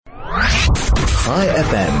High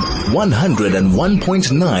FM,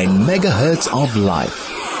 101.9 megahertz of life.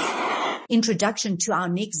 Introduction to our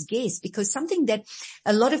next guest, because something that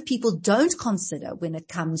a lot of people don't consider when it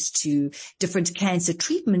comes to different cancer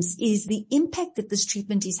treatments is the impact that this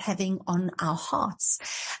treatment is having on our hearts.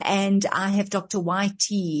 And I have Dr.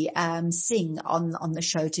 Y.T. Singh on the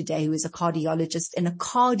show today, who is a cardiologist and a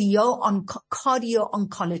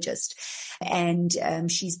cardio-oncologist. And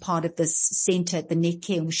she's part of this center at the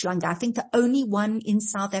Netcare, uMhlanga, I think the only one in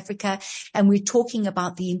South Africa. And we're talking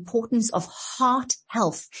about the importance of heart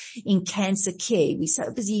health in cancer care. We're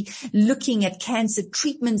so busy looking at cancer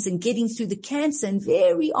treatments and getting through the cancer, and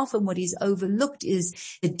very often what is overlooked is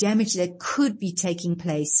the damage that could be taking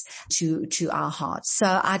place to our hearts. So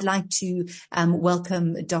I'd like to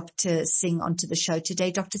welcome Dr. Singh onto the show today.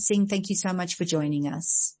 Dr. Singh, thank you so much for joining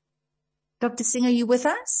us. Dr. Singh, are you with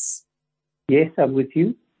us? Yes, I'm with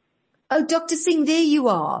you. Oh, Dr. Singh, there you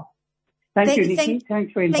are. Thank you, Nikki.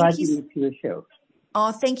 Thanks for inviting me to your show.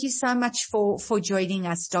 Oh, thank you so much for joining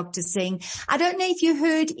us, Dr. Singh. I don't know if you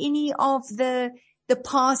heard any of the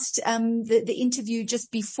past, the interview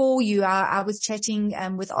just before you. I was chatting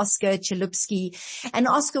with Oscar Chalupsky, and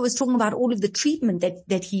Oscar was talking about all of the treatment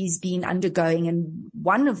that he's been undergoing. And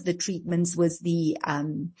one of the treatments was the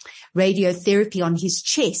radiotherapy on his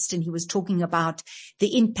chest. And he was talking about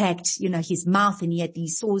the impact, his mouth, and he had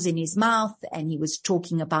these sores in his mouth, and he was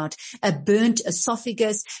talking about a burnt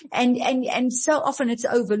esophagus. And so often it's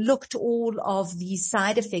overlooked, all of these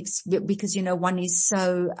side effects, because, one is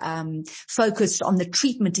so focused on the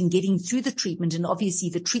treatment and getting through the treatment, and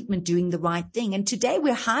obviously the treatment doing the right thing. And today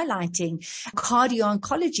we're highlighting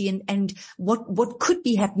cardio-oncology and what could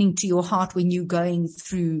be happening to your heart when you're going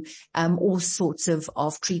through all sorts of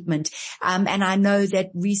treatment. And I know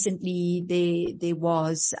that recently there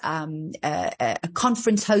was a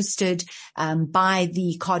conference hosted by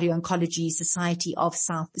the Cardio-Oncology Society of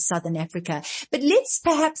Southern Africa. But let's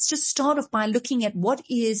perhaps just start off by looking at what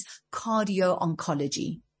is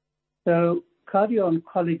cardio-oncology. So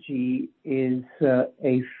cardio-oncology is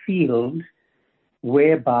a field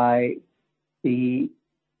whereby the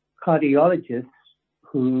cardiologist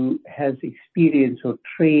who has experience or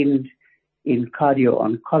trained in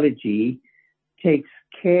cardio-oncology takes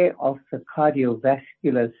care of the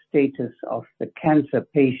cardiovascular status of the cancer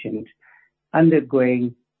patient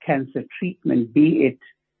undergoing cancer treatment, be it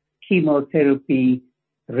chemotherapy,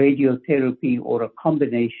 radiotherapy, or a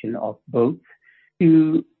combination of both,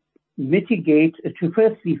 to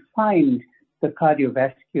firstly find the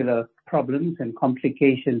cardiovascular problems and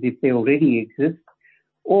complications if they already exist,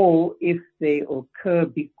 or if they occur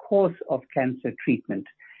because of cancer treatment.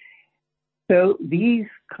 So these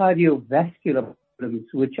cardiovascular problems,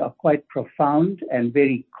 which are quite profound and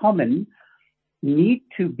very common, need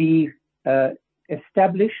to be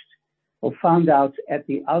established or found out at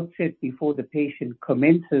the outset before the patient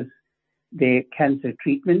commences their cancer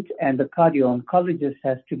treatment, and the cardio-oncologist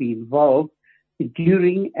has to be involved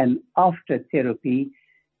during and after therapy,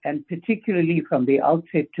 and particularly from the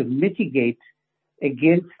outset to mitigate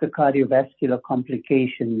against the cardiovascular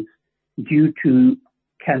complications due to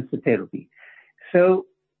cancer therapy. So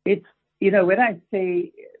it's, when I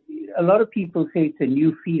say, a lot of people say it's a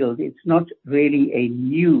new field, it's not really a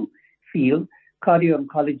new field.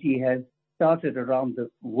 Cardio-oncology has started around the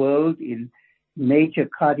world in major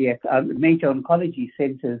oncology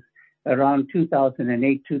centers around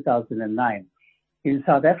 2008, 2009. In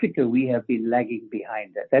South Africa, we have been lagging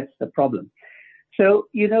behind that. That's the problem. So,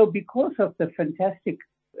 because of the fantastic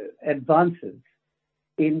advances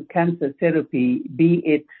in cancer therapy, be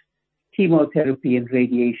it chemotherapy and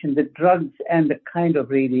radiation, the drugs and the kind of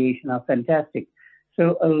radiation are fantastic.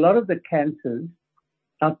 So a lot of the cancers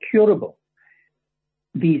are curable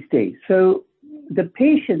these days. So the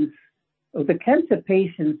cancer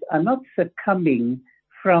patients are not succumbing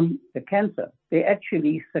from the cancer. They're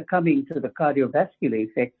actually succumbing to the cardiovascular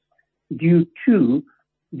effects due to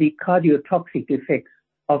the cardiotoxic effects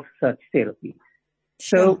of such therapy.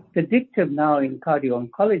 So the dictum now in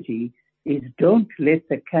cardio-oncology is don't let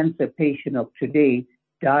the cancer patient of today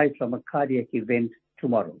die from a cardiac event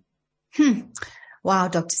tomorrow. Wow,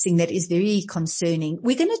 Dr. Singh, that is very concerning.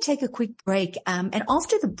 We're going to take a quick break. And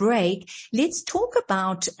after the break, let's talk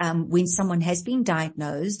about when someone has been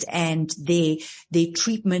diagnosed and their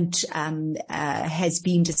treatment has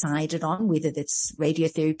been decided on, whether that's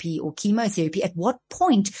radiotherapy or chemotherapy. At what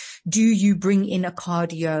point do you bring in a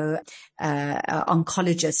cardio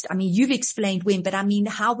oncologist? I mean, you've explained when, but I mean,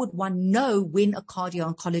 how would one know when a cardio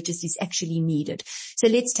oncologist is actually needed? So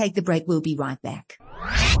let's take the break. We'll be right back.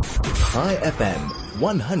 High FM,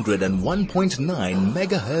 101.9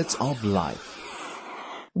 megahertz of life.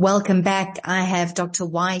 Welcome back. I have Dr.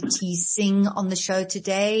 Y.T. Singh on the show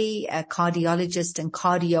today, a cardiologist and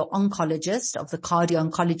cardio-oncologist of the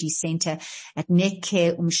Cardio-Oncology Center at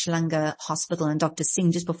Netcare uMhlanga Hospital. And Dr.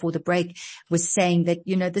 Singh, just before the break, was saying that,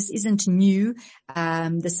 this isn't new,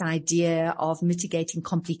 this idea of mitigating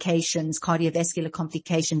complications, cardiovascular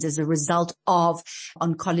complications as a result of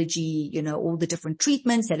oncology, all the different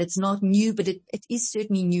treatments, that it's not new, but it is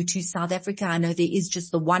certainly new to South Africa. I know there is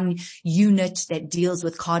just the one unit that deals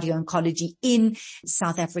with cardio-oncology in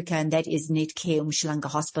South Africa, and that is Netcare uMhlanga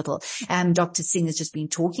Hospital. Dr. Singh has just been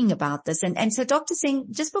talking about this. And so Dr. Singh,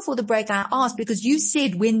 just before the break, I asked, because you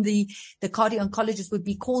said when the cardio-oncologist would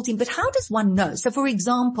be called in, but how does one know? So for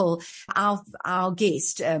example, our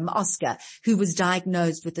guest, Oscar, who was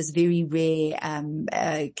diagnosed with this very rare,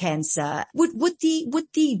 cancer, would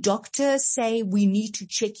the doctor say, we need to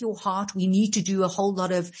check your heart, we need to do a whole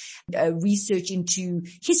lot of research into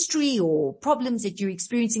history or problems that you're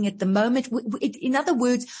experiencing at the moment? In other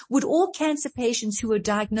words, would all cancer patients who are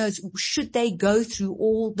diagnosed, should they go through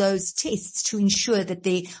all those tests to ensure that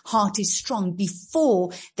their heart is strong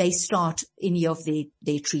before they start any of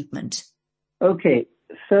their treatment? Okay,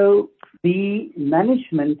 so the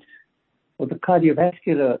management or the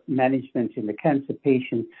cardiovascular management in the cancer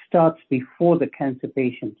patient starts before the cancer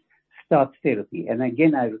patient starts therapy. And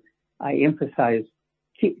again, I emphasize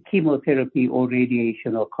chemotherapy or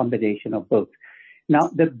radiation or combination of both.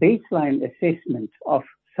 Now, the baseline assessment of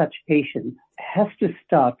such patients has to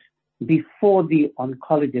start before the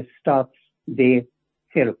oncologist starts their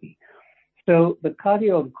therapy. So the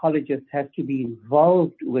cardio-oncologist has to be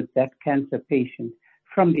involved with that cancer patient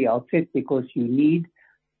from the outset, because you need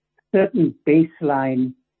certain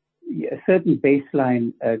baseline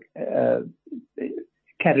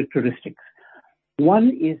characteristics. One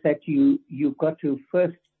is that you've got to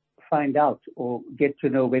first find out or get to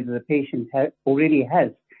know whether the patient already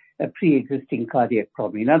has a pre-existing cardiac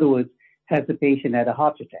problem. In other words, has the patient had a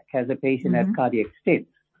heart attack? Has the patient had cardiac stents?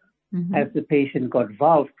 Has the patient got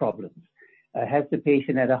valve problems? Has the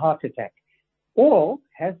patient had a heart attack? Or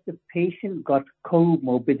has the patient got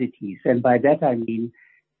comorbidities? And by that I mean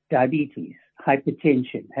diabetes,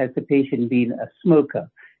 hypertension. Has the patient been a smoker?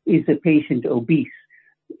 Is the patient obese?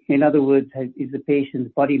 In other words, is the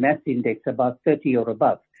patient's body mass index about 30 or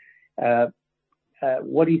above?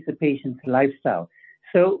 What is the patient's lifestyle?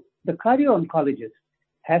 So the cardio-oncologist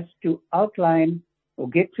has to outline or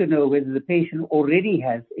get to know whether the patient already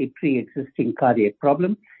has a pre-existing cardiac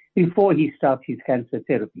problem before he starts his cancer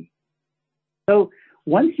therapy. So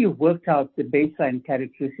once you've worked out the baseline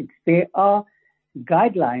characteristics, there are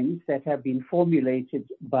guidelines that have been formulated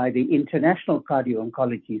by the International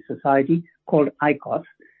Cardio-Oncology Society called ICOS,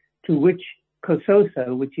 to which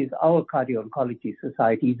COSOSA, which is our cardio-oncology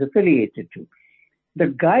society, is affiliated to. The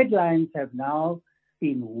guidelines have now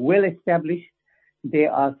been well established.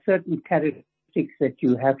 There are certain characteristics that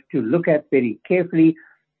you have to look at very carefully,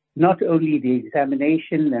 not only the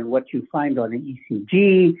examination and what you find on an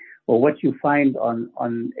ECG or what you find on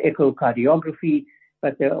echocardiography,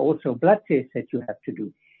 but there are also blood tests that you have to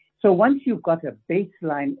do. So once you've got a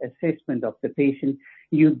baseline assessment of the patient,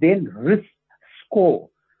 you then risk score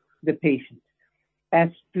the patient as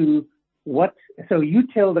to what, so you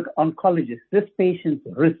tell the oncologist this patient's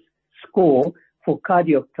risk score for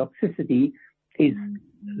cardiac toxicity is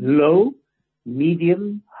low,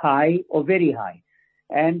 medium, high, or very high.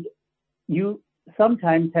 And you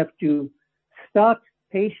sometimes have to start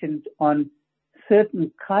patients on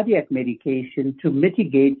certain cardiac medication to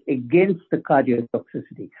mitigate against the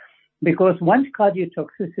cardiotoxicity. Because once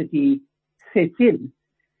cardiotoxicity sets in,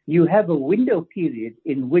 you have a window period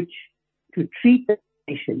in which to treat the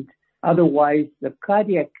patient. Otherwise, the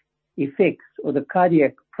cardiac effects or the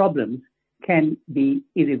cardiac problems can be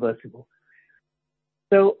irreversible.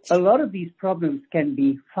 So a lot of these problems can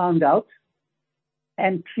be found out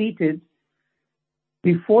and treated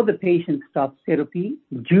before the patient starts therapy,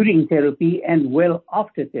 during therapy, and well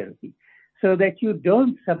after therapy, so that you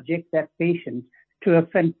don't subject that patient to a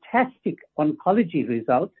fantastic oncology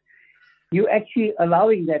result. You're actually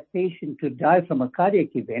allowing that patient to die from a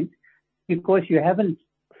cardiac event because you haven't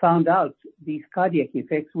found out these cardiac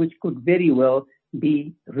effects, which could very well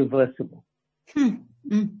be reversible.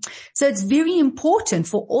 So it's very important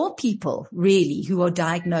for all people, really, who are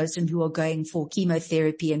diagnosed and who are going for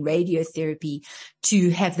chemotherapy and radiotherapy to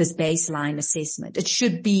have this baseline assessment. It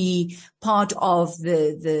should be part of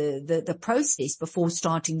the process before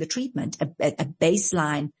starting the treatment, a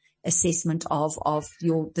baseline assessment of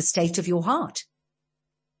the state of your heart.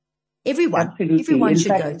 Everyone should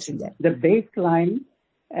go through that. The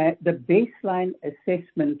baseline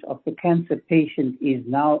assessment of the cancer patient is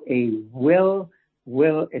now a well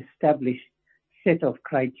well-established set of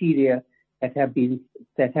criteria that have been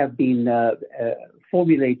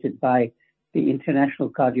formulated by the International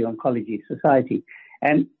Cardio-Oncology Society.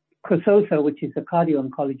 And COSOSA, which is the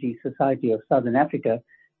Cardio-Oncology Society of Southern Africa,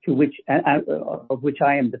 of which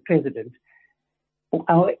I am the president,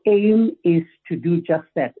 our aim is to do just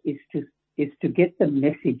that, is to get the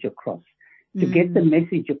message across, to get the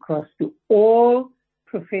message across to all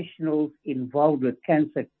professionals involved with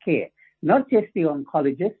cancer care, not just the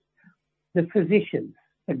oncologists, the physicians,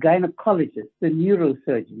 the gynecologists, the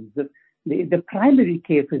neurosurgeons, the primary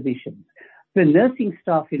care physicians, the nursing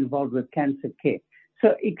staff involved with cancer care.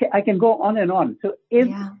 So I can go on and on. So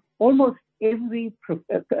almost every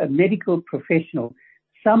medical professional,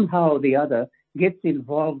 somehow or the other, gets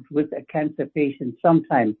involved with a cancer patient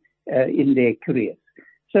sometime in their careers.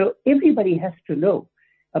 So everybody has to know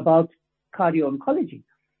about cardio-oncology.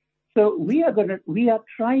 So we are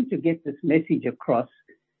trying to get this message across,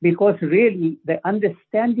 because really the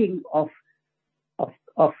understanding of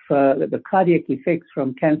the cardiac effects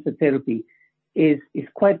from cancer therapy is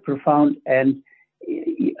quite profound, and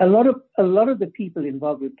a lot of the people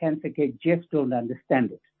involved with cancer care just don't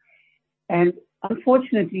understand it. And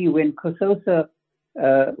unfortunately, when COSOSA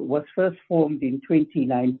was first formed in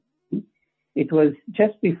 2019, it was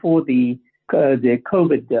just before the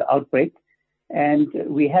COVID outbreak, and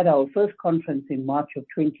we had our first conference in March of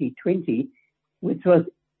 2020, which was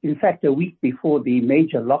in fact a week before the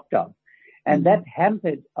major lockdown. And that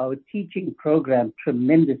hampered our teaching program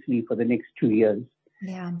tremendously for the next 2 years.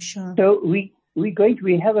 Yeah, I'm sure. So we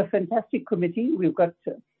have a fantastic committee. We've got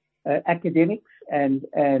academics and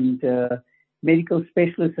medical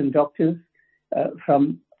specialists and doctors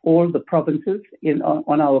from all the provinces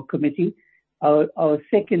on our committee. Our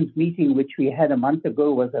second meeting, which we had a month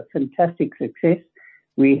ago, was a fantastic success.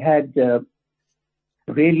 We had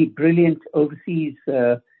really brilliant overseas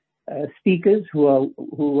speakers who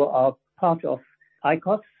are part of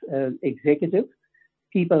ICOS executive,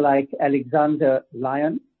 people like Alexander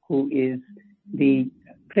Lyon, who is the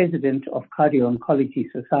president of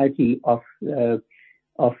Cardio-Oncology Society of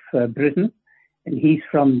Britain, and he's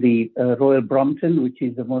from the Royal Brompton, which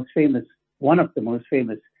is one of the most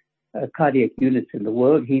famous cardiac units in the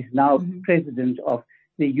world. He's now president of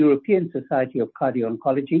the European Society of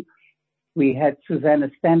Cardio-Oncology. We had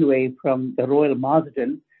Susanna Stanway from the Royal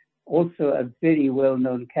Marsden, also a very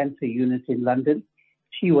well-known cancer unit in London.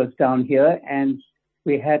 She was down here. And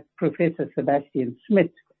we had Professor Sebastian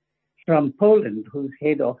Smith from Poland, who's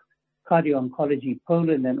head of Cardio-Oncology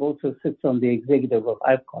Poland and also sits on the executive of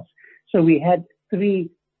ICOS. So we had 3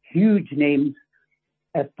 huge names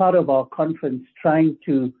as part of our conference, trying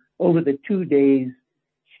to, over the 2 days,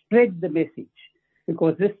 spread the message,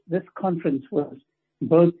 because this conference was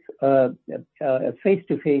both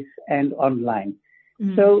face-to-face and online.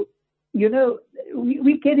 So,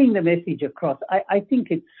 we're getting the message across. I think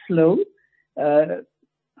it's slow.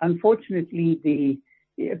 Unfortunately, the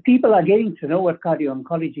people are getting to know what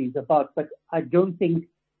cardio-oncology is about, but I don't think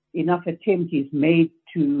enough attempt is made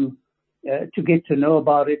to get to know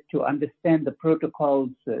about it, to understand the protocols,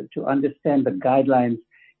 to understand the guidelines.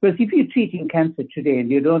 Because if you're treating cancer today and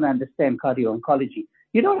you don't understand cardio-oncology,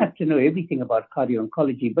 you don't have to know everything about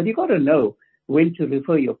cardio-oncology, but you got to know when to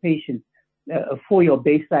refer your patient for your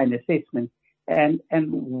baseline assessment and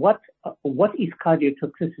what is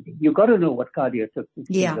cardiotoxicity. You got to know what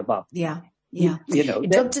cardiotoxicity is about. Yeah.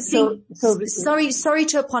 Dr. Singh, sorry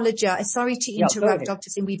to apologize. Sorry to interrupt, Dr.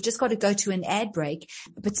 Singh. We've just got to go to an ad break,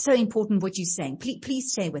 but so important what you're saying.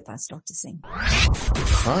 Please stay with us, Dr. Singh.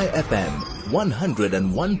 High FM,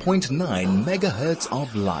 101.9 megahertz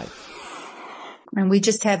of life. And we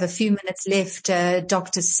just have a few minutes left.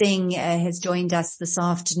 Dr. Singh has joined us this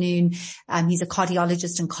afternoon. He's a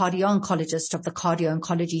cardiologist and cardio-oncologist of the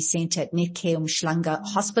Cardio-Oncology Center at Netcare uMhlanga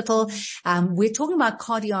Hospital. We're talking about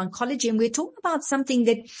cardio-oncology, and we're talking about something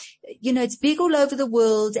that, it's big all over the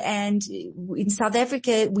world. And in South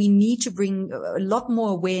Africa, we need to bring a lot more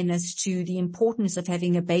awareness to the importance of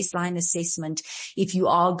having a baseline assessment if you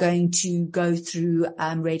are going to go through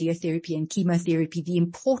radiotherapy and chemotherapy. The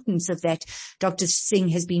importance of that, Dr. Singh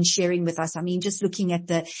has been sharing with us. I mean, just looking at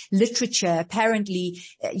the literature, apparently,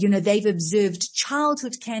 they've observed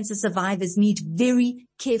childhood cancer survivors need very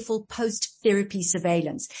careful post-therapy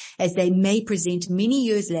surveillance, as they may present many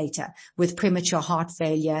years later with premature heart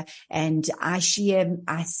failure and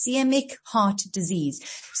ischemic heart disease.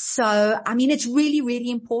 So, I mean, it's really,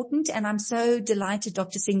 really important. And I'm so delighted,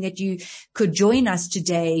 Dr. Singh, that you could join us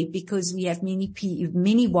today, because we have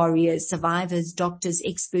many warriors, survivors, doctors,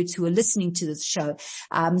 experts who are listening to this show.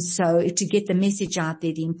 So to get the message out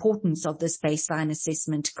there, the importance of this baseline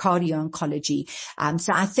assessment, cardio-oncology.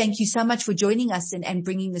 So I thank you so much for joining us and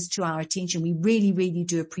bringing this to our attention. We really, really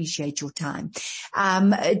do appreciate your time.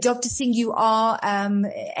 Dr. Singh, you are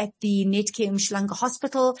at the Netcare uMhlanga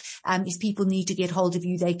Hospital. If people need to get hold of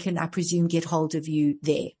you, they can, I presume, get hold of you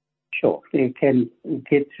there. Sure. They can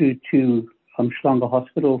get through to uMhlanga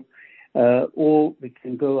Hospital, or we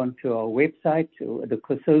can go onto our website, the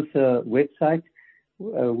COSOSA website,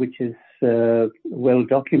 which is well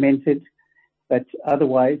documented. But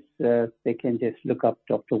otherwise, they can just look up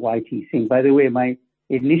Dr. Y.T. Singh. By the way, my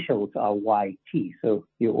initials are Y.T., so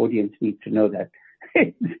your audience needs to know that.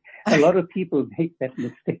 A lot of people make that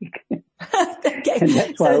mistake.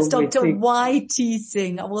 Okay, so it's Dr. Y.T.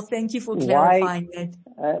 Singh. Well, thank you for clarifying that.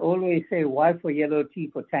 I always say Y for yellow,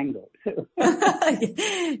 T for tango.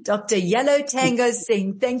 Dr. Yellow Tango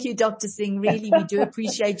Singh. Thank you, Dr. Singh. Really, we do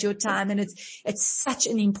appreciate your time, and it's such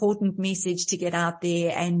an important message to get out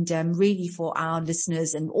there, and really for our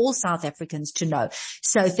listeners and all South Africans to know.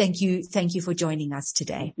 So thank you for joining us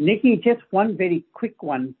today. Nikki, just one very quick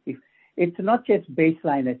one. It's not just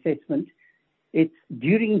baseline assessment. It's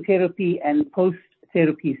during therapy and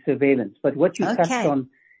post-therapy surveillance. But what you touched on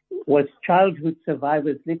was childhood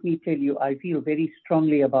survivors. Let me tell you, I feel very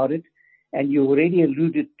strongly about it. And you already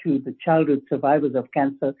alluded to the childhood survivors of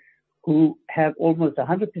cancer who have almost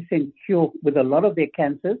 100% cure with a lot of their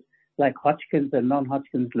cancers, like Hodgkin's and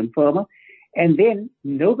non-Hodgkin's lymphoma. And then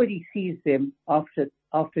nobody sees them after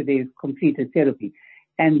they've completed therapy.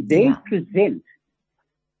 And they present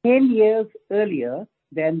 10 years earlier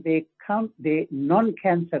than their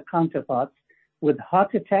non-cancer counterparts with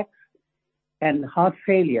heart attacks and heart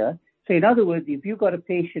failure. So in other words, if you've got a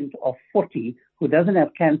patient of 40 who doesn't have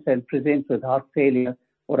cancer and presents with heart failure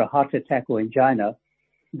or a heart attack or angina,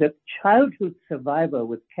 the childhood survivor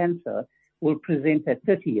with cancer will present at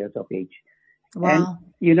 30 years of age. Wow.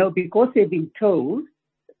 And, because they've been told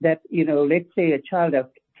that, let's say a child of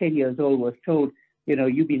 10 years old was told,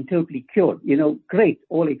 you've been totally cured, great,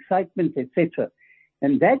 all excitement, etc.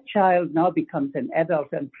 And that child now becomes an adult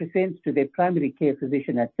and presents to their primary care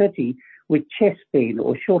physician at 30 with chest pain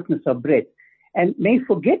or shortness of breath, and may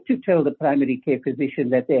forget to tell the primary care physician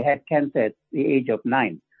that they had cancer at the age of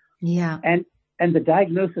 9. Yeah. And the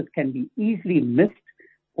diagnosis can be easily missed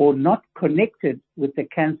or not connected with the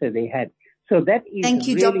cancer they had. So that is Thank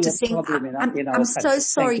you, really Dr. a Singh. problem in our I'm country. so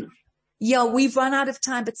sorry. Yeah, we've run out of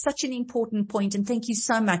time, but such an important point, and thank you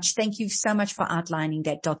so much. Thank you so much for outlining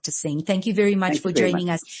that, Dr. Singh. Thank you very much for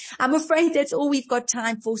joining us. I'm afraid that's all we've got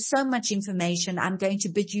time for. So much information. I'm going to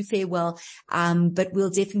bid you farewell, but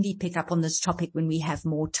we'll definitely pick up on this topic when we have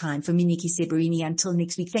more time. For me, Nikki Seberini, until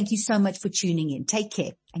next week, thank you so much for tuning in. Take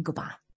care and goodbye.